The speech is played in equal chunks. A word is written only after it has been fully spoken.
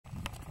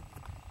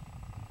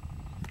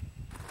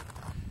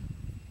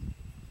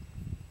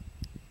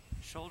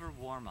shoulder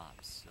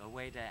warm-ups, a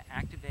way to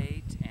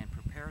activate and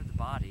prepare the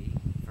body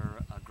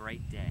for a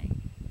great day.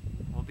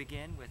 We'll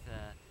begin with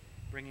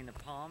bringing the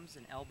palms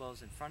and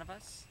elbows in front of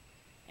us,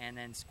 and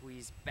then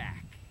squeeze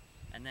back,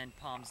 and then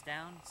palms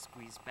down,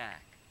 squeeze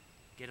back.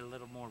 Get a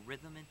little more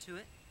rhythm into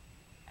it.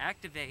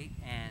 Activate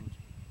and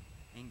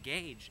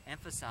engage,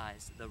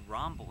 emphasize the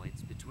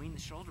rhomboids between the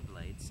shoulder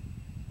blades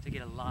to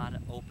get a lot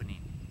of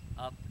opening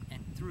up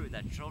and through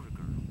that shoulder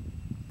girdle.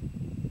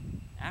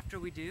 After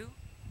we do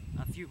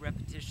a few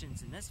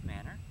repetitions in this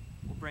manner,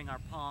 we'll bring our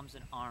palms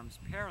and arms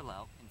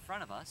parallel in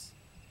front of us,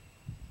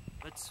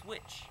 but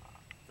switch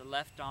the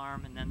left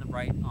arm and then the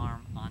right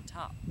arm on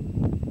top.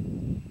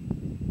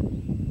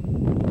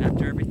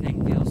 After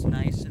everything feels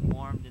nice and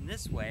warmed in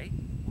this way,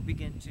 we'll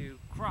begin to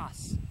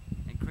cross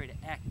and create an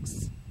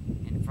X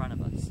in front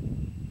of us.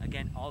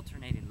 Again,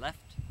 alternating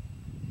left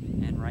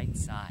and right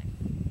side.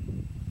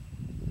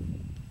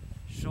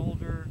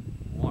 Shoulder,